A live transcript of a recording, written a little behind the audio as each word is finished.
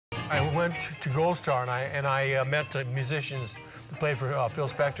I went to Gold Star and I met the musicians that played for Phil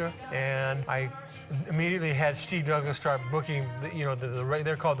Spector, and I immediately had Steve Douglas start booking.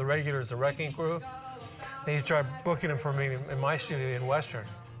 They're called the Regulars, the Wrecking Crew. They started booking them for me in my studio in Western.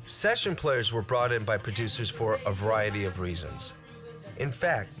 Session players were brought in by producers for a variety of reasons. In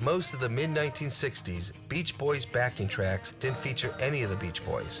fact, most of the mid-1960s Beach Boys backing tracks didn't feature any of the Beach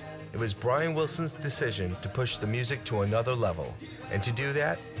Boys. It was Brian Wilson's decision to push the music to another level, and to do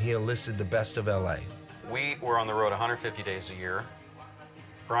that, he enlisted the best of LA. We were on the road 150 days a year.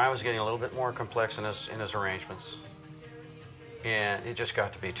 Brian was getting a little bit more complex in his arrangements, and it just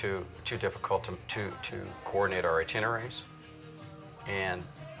got to be too difficult to coordinate our itineraries, and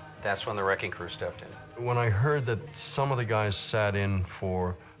that's when the Wrecking Crew stepped in. When I heard that some of the guys sat in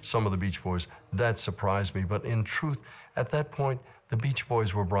for some of the Beach Boys, that surprised me. But in truth, at that point, the Beach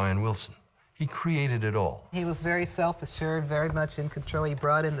Boys were Brian Wilson. He created it all. He was very self-assured, very much in control. He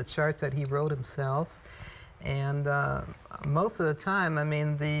brought in the charts that he wrote himself. And most of the time, I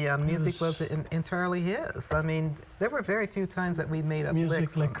mean, the music was entirely his. I mean, there were very few times that we made up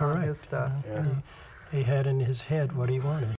licks on his stuff. Yeah. He had in his head what he wanted.